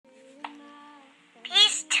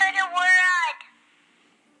the world.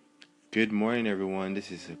 Good morning, everyone.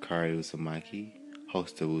 This is Uzumaki,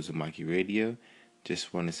 host of Uzumaki Radio.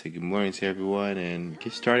 Just want to say good morning to everyone and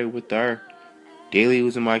get started with our daily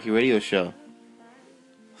Uzumaki Radio show.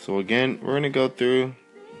 So again, we're going to go through,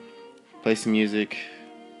 play some music,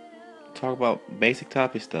 talk about basic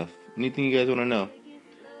topic stuff. Anything you guys want to know.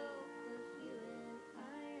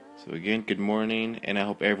 So again, good morning, and I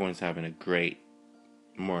hope everyone's having a great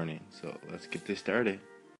morning. So let's get this started.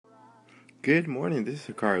 Good morning, this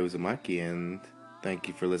is Hikari Uzumaki, and thank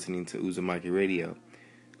you for listening to Uzumaki Radio.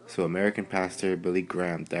 So American pastor Billy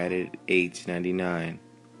Graham died at age 99.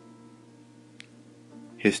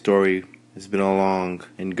 His story has been a long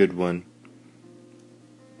and good one.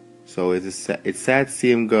 So it's sad to see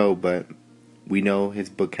him go, but we know his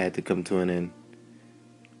book had to come to an end.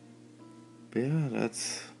 But yeah,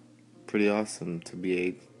 that's pretty awesome to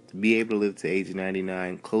be able to live to age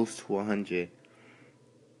 99, close to 100.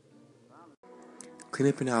 Clean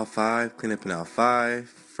up in aisle 5,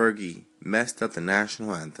 Fergie messed up the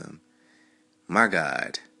national anthem. My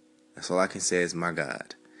God. That's all I can say is my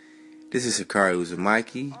God. This is Hikari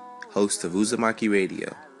Uzumaki, host of Uzumaki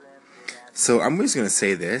Radio. So I'm just going to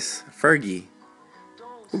say this. Fergie,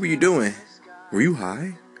 what were you doing? Were you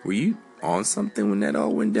high? Were you on something when that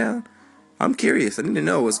all went down? I'm curious. I need to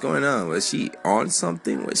know what's going on. Was she on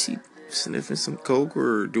something? Was she sniffing some coke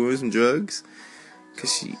or doing some drugs?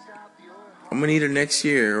 Because I'm going to need her next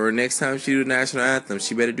year or next time she do the national anthem.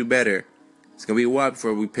 She better do better. It's going to be a while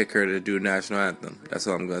before we pick her to do the national anthem. That's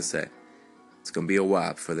all I'm going to say. It's going to be a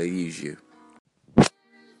while before they use you.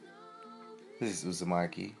 This is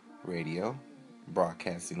Uzumaki Radio,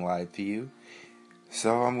 broadcasting live to you.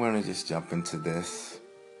 So I'm going to just jump into this.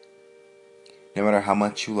 No matter how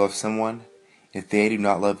much you love someone, if they do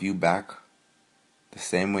not love you back the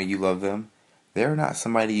same way you love them, they're not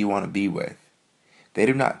somebody you want to be with. They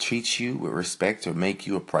do not treat you with respect or make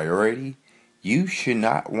you a priority. You should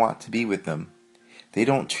not want to be with them. They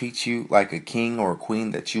don't treat you like a king or a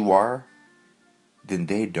queen that you are, then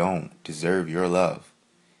they don't deserve your love.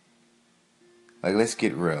 Like, let's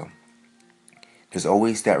get real. There's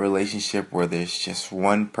always that relationship where there's just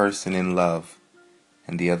one person in love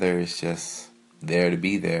and the other is just there to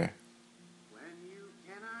be there.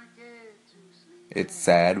 It's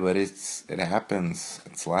sad, but it happens.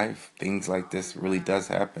 It's life. Things like this really does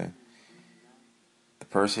happen. The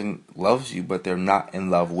person loves you, but they're not in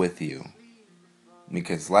love with you.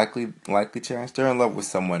 Because likely chance they're in love with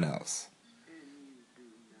someone else.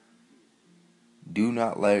 Do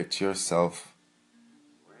not let yourself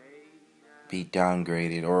be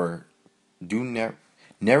downgraded, or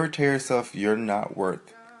never tell yourself you're not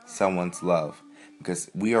worth someone's love,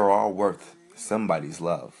 because we are all worth somebody's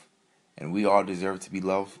love, and we all deserve to be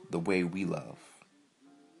loved the way we love.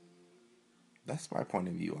 That's my point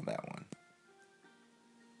of view on that one.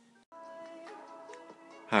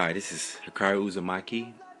 Hi, this is Hikari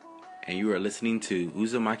Uzumaki, and you are listening to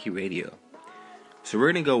Uzumaki Radio. So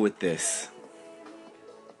we're gonna go with this.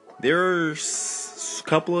 There's a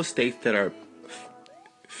couple of states that are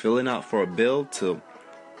filling out for a bill to.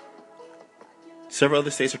 Several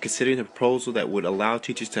other states are considering a proposal that would allow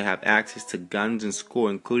teachers to have access to guns in school,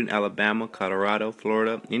 including Alabama, Colorado,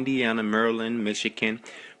 Florida, Indiana, Maryland, Michigan,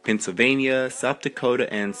 Pennsylvania, South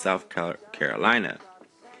Dakota, and South Carolina.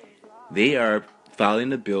 They are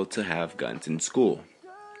filing a bill to have guns in school.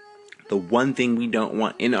 The one thing we don't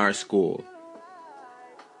want in our school,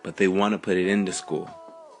 but they want to put it into school.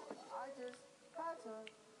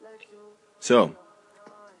 So,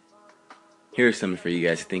 here's something for you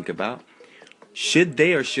guys to think about. Should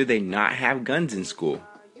they or should they not have guns in school?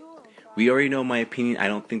 We already know my opinion. I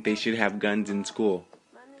don't think they should have guns in school.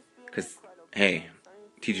 Because, hey,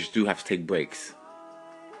 teachers do have to take breaks.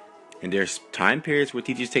 And there's time periods where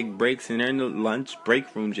teachers take breaks and they're in the lunch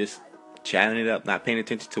break room just chatting it up, not paying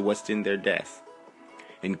attention to what's in their desk.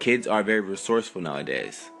 And kids are very resourceful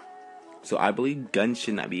nowadays. So I believe guns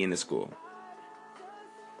should not be in the school.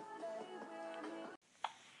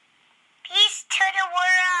 Peace to the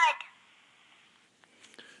world.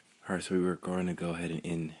 Alright, so we were going to go ahead and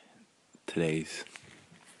end today's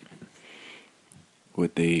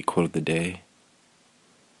with the quote of the day.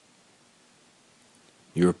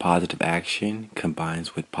 Your positive action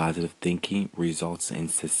combines with positive thinking results in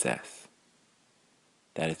success.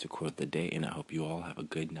 That is the quote of the day, and I hope you all have a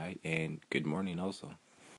good night and good morning also.